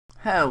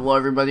Hello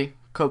everybody,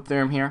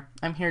 Theorem here.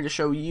 I'm here to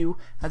show you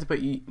how to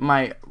put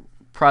my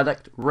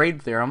product,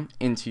 Raid Theorem,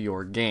 into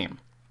your game.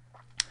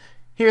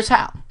 Here's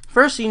how.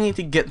 First, you need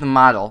to get the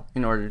model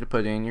in order to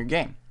put it in your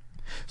game.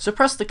 So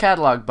press the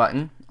catalog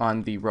button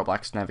on the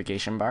Roblox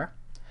navigation bar,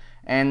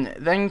 and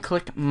then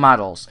click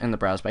Models in the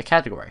Browse by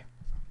Category.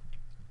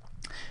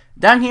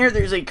 Down here,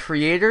 there's a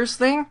creators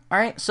thing,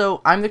 alright?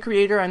 So I'm the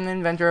creator, I'm the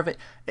inventor of it.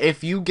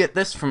 If you get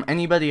this from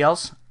anybody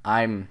else,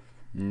 I'm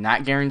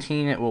not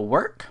guaranteeing it will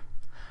work.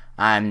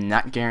 I'm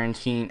not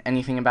guaranteeing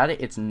anything about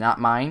it. It's not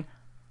mine.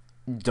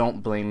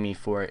 Don't blame me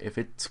for it. If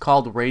it's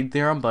called Raid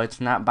Theorem, but it's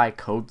not by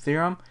Code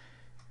Theorem,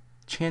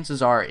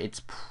 chances are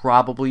it's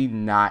probably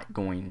not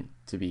going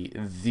to be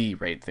the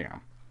Raid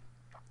Theorem.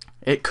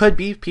 It could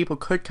be. People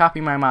could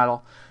copy my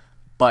model,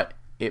 but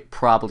it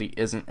probably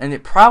isn't. And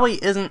it probably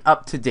isn't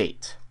up to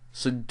date.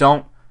 So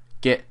don't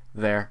get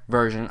their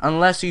version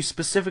unless you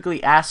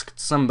specifically asked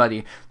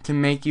somebody to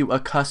make you a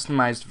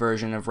customized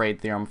version of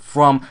Raid Theorem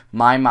from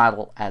my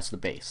model as the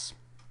base.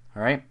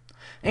 Alright?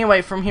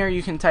 Anyway, from here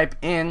you can type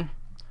in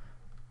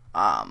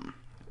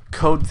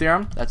Code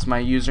Theorem. That's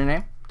my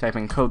username. Type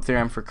in Code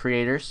Theorem for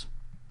creators.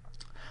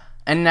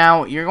 And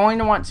now you're going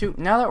to want to,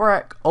 now that we're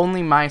at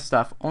only my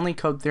stuff, only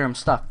Code Theorem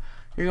stuff,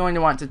 you're going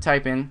to want to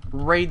type in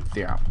Raid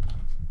Theorem.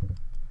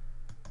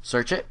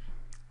 Search it,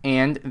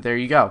 and there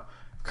you go.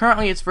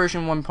 Currently it's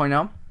version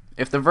 1.0.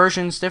 If the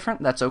version's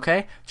different, that's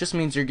okay. Just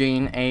means you're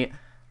getting a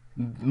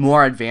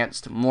more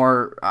advanced,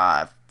 more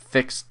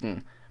fixed,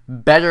 and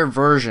better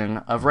version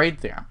of Raid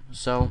Theorem.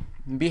 So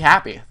be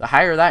happy. The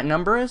higher that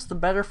number is, the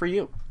better for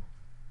you.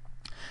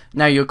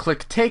 Now you'll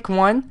click Take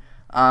One.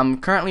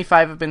 Currently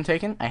 5 have been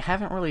taken. I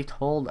haven't really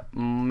told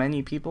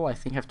many people. I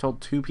think I've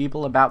told 2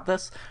 people about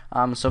this.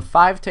 So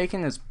 5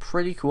 taken is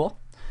pretty cool.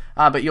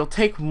 But you'll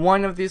take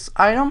one of this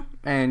item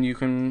and you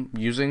can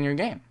use it in your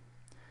game.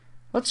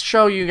 Let's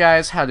show you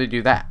guys how to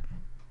do that.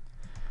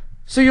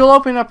 So you'll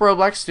open up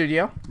Roblox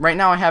Studio. Right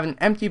now I have an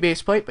empty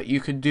base plate, but you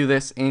could do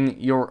this in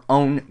your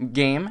own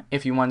game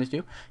if you wanted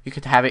to. You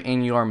could have it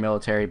in your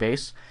military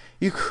base.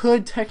 You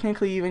could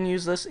technically even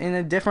use this in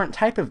a different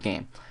type of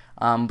game,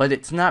 but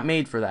it's not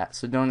made for that,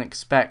 so don't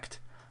expect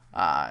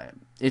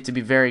it to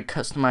be very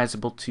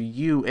customizable to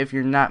you if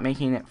you're not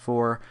making it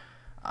for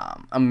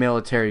a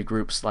military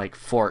groups like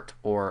Fort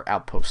or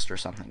Outpost or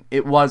something.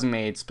 It was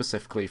made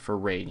specifically for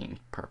raiding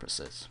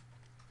purposes.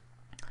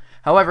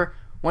 However,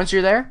 once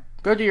you're there,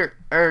 go to your,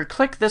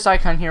 click this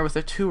icon here with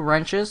the 2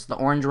 wrenches, the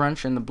orange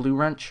wrench and the blue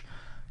wrench.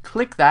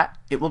 Click that.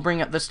 It will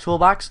bring up this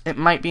toolbox. It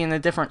might be in a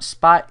different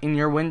spot in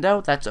your window.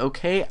 That's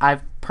okay.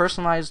 I've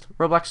personalized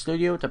Roblox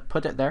Studio to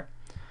put it there.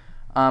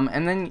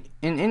 And then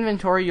in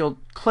inventory, you'll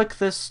click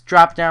this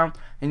drop down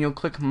and you'll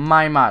click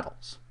My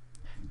Models.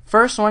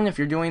 First one, if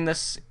you're doing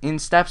this in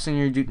steps and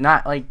you're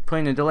not like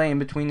putting a delay in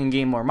between and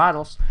gain more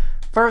models,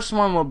 first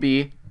one will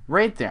be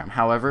Raid Theorem.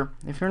 However,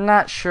 if you're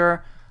not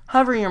sure,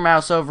 hover your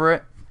mouse over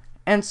it,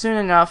 and soon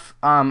enough,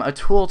 a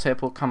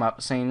tooltip will come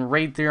up saying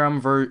Raid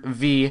Theorem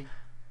V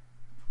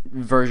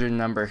version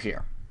number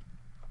here.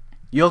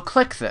 You'll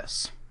click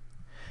this.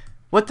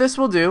 What this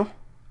will do,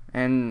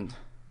 and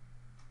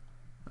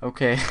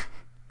okay,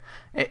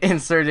 it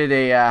inserted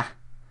a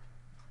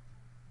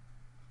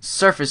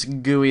surface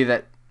GUI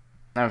that,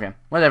 okay,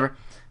 whatever.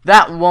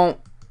 That won't,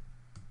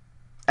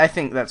 I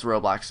think that's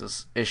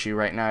Roblox's issue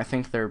right now. I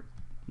think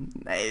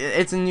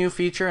it's a new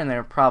feature and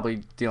they're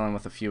probably dealing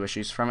with a few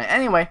issues from it.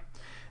 Anyway,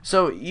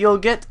 so you'll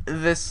get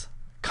this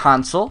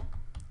console,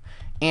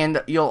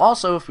 and you'll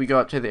also, if we go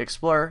up to the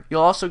Explorer,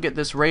 you'll also get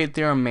this Raid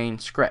Theorem main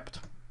script.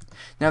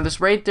 Now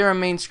this Raid Theorem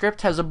main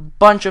script has a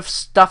bunch of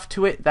stuff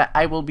to it that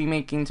I will be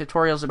making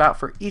tutorials about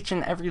for each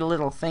and every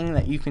little thing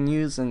that you can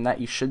use and that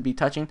you should be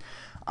touching.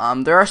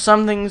 There are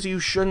some things you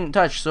shouldn't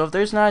touch, so if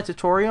there's not a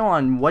tutorial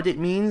on what it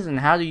means and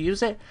how to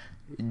use it,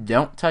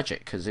 don't touch it,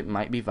 because it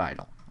might be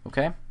vital,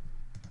 okay?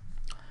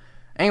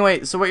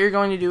 Anyway, so what you're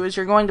going to do is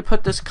you're going to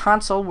put this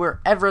console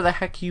wherever the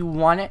heck you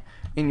want it,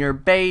 in your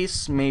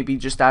base, maybe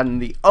just out in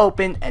the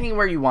open,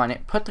 anywhere you want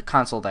it, put the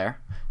console there.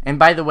 And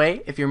by the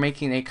way, if you're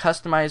making a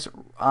customized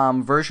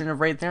version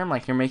of Raid Theorem,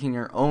 like you're making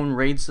your own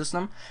raid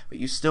system, but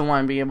you still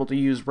want to be able to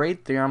use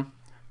Raid Theorem,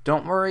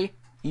 don't worry,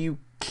 you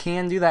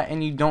can do that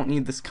and you don't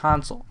need this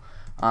console.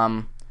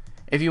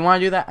 If you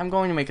want to do that, I'm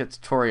going to make a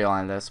tutorial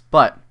on this,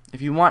 but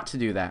if you want to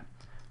do that,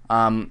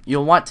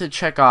 you'll want to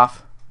check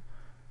off,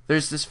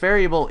 there's this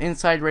variable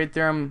inside Raid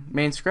Theorem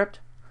main script.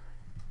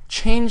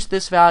 Change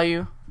this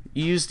value,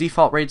 use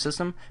default raid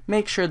system,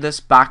 make sure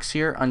this box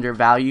here under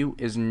value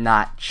is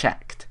not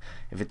checked.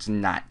 If it's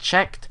not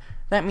checked,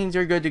 that means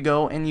you're good to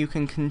go and you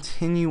can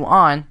continue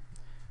on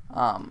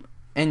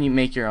and you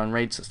make your own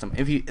raid system.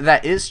 If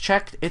that is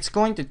checked, it's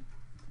going to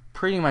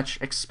pretty much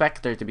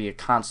expect there to be a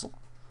console.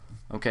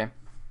 Okay?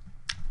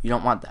 You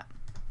don't want that.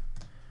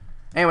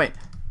 Anyway,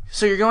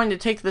 so you're going to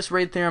take this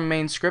Raid Theorem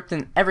main script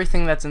and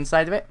everything that's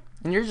inside of it,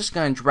 and you're just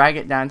going to drag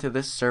it down to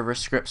this server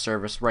script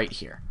service right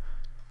here.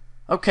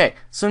 Okay,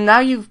 so now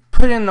you've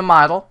put in the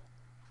model,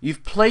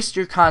 you've placed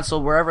your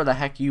console wherever the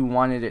heck you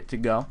wanted it to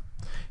go,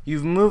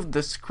 you've moved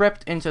the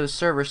script into the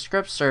server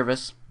script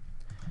service,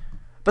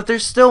 But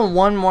there's still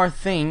one more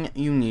thing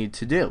you need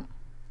to do.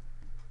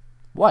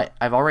 What?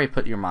 I've already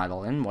put your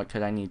model in. What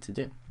could I need to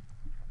do?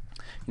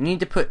 You need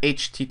to put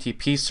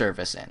HTTP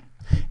service in.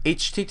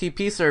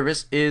 HTTP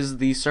service is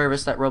the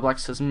service that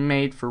Roblox has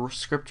made for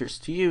scripters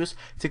to use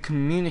to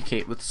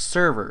communicate with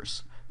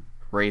servers.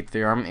 Raid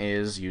Theorem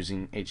is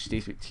using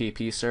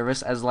HTTP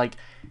service as like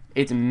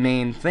its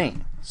main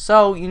thing.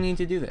 So you need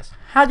to do this.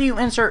 How do you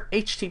insert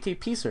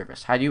HTTP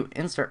service? How do you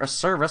insert a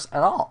service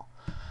at all?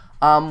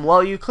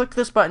 Well, you click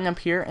this button up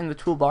here in the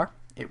toolbar.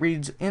 It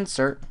reads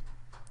Insert,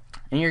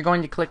 and you're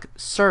going to click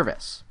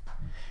Service.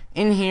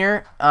 In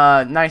here,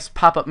 a nice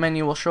pop-up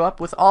menu will show up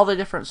with all the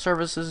different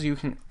services you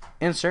can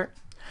insert,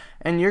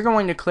 and you're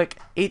going to click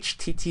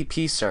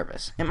HTTP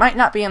service. It might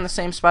not be in the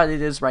same spot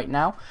it is right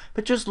now,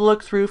 but just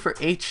look through for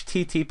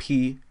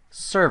HTTP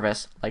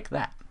service like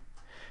that.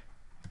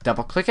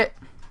 Double click it,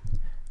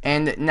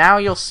 and now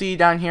you'll see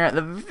down here at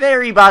the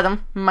very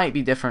bottom, might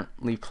be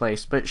differently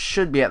placed, but it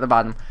should be at the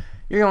bottom,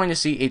 you're going to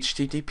see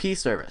HTTP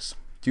service.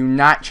 Do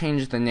not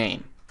change the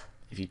name.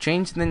 If you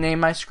change the name,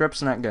 my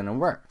script's not going to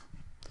work.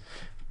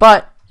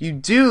 But you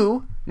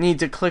do need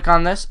to click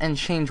on this and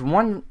change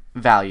one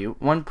value,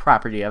 one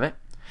property of it.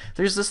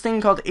 There's this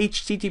thing called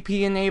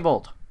HTTP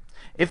enabled.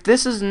 If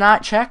this is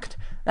not checked,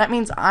 that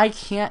means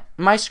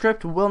my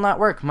script will not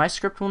work. My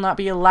script will not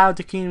be allowed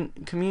to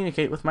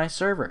communicate with my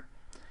server.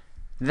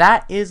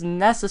 That is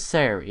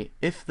necessary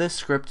if this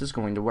script is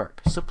going to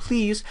work. So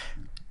please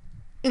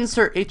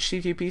insert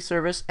HTTP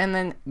service and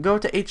then go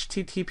to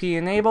HTTP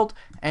enabled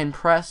and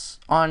press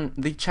on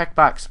the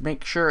checkbox.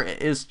 Make sure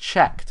it is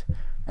checked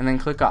and then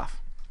click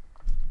off.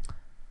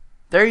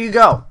 There you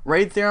go.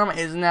 Raid Theorem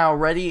is now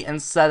ready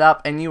and set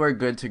up, and you are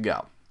good to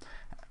go.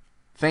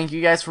 Thank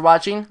you guys for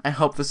watching. I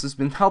hope this has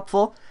been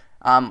helpful.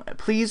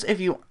 Please, if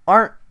you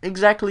aren't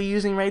exactly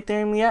using Raid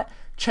Theorem yet,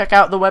 check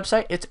out the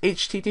website. It's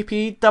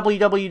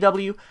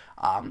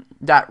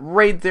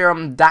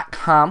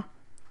http://www.raidtheorem.com.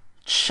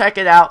 Check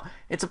it out.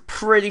 It's a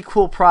pretty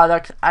cool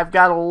product. I've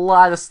got a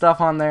lot of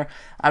stuff on there.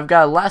 I've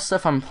got a lot of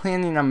stuff I'm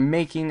planning on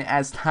making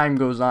as time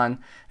goes on.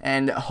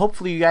 And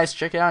hopefully you guys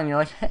check it out and you're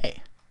like,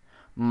 hey,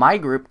 my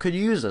group could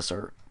use this.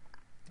 Or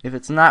if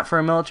it's not for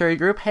a military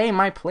group, hey,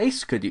 my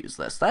place could use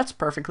this. That's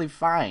perfectly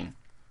fine.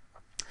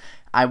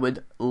 I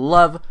would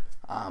love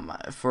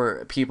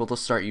for people to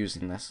start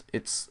using this.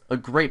 It's a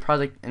great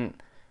product,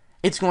 and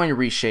it's going to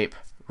reshape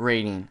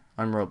raiding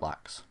on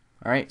Roblox.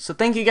 Alright, so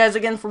thank you guys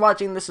again for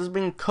watching. This has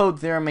been Code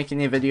Theorem,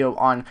 making a video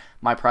on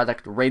my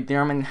product Raid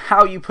Theorem and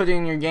how you put it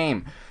in your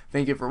game.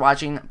 Thank you for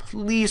watching.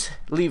 Please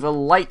leave a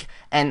like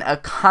and a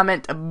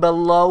comment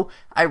below.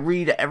 I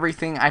read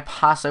everything I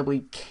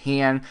possibly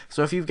can.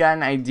 So if you've got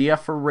an idea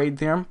for Raid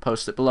Theorem,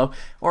 post it below.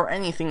 Or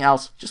anything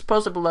else, just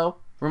post it below.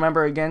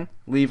 Remember again,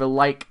 leave a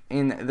like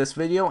in this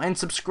video and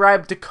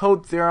subscribe to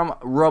Code Theorem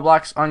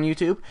Roblox on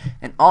YouTube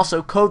and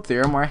also Code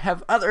Theorem, where I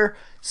have other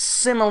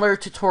similar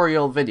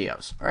tutorial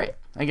videos. Alright,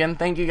 again,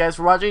 thank you guys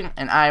for watching,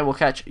 and I will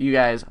catch you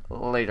guys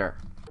later.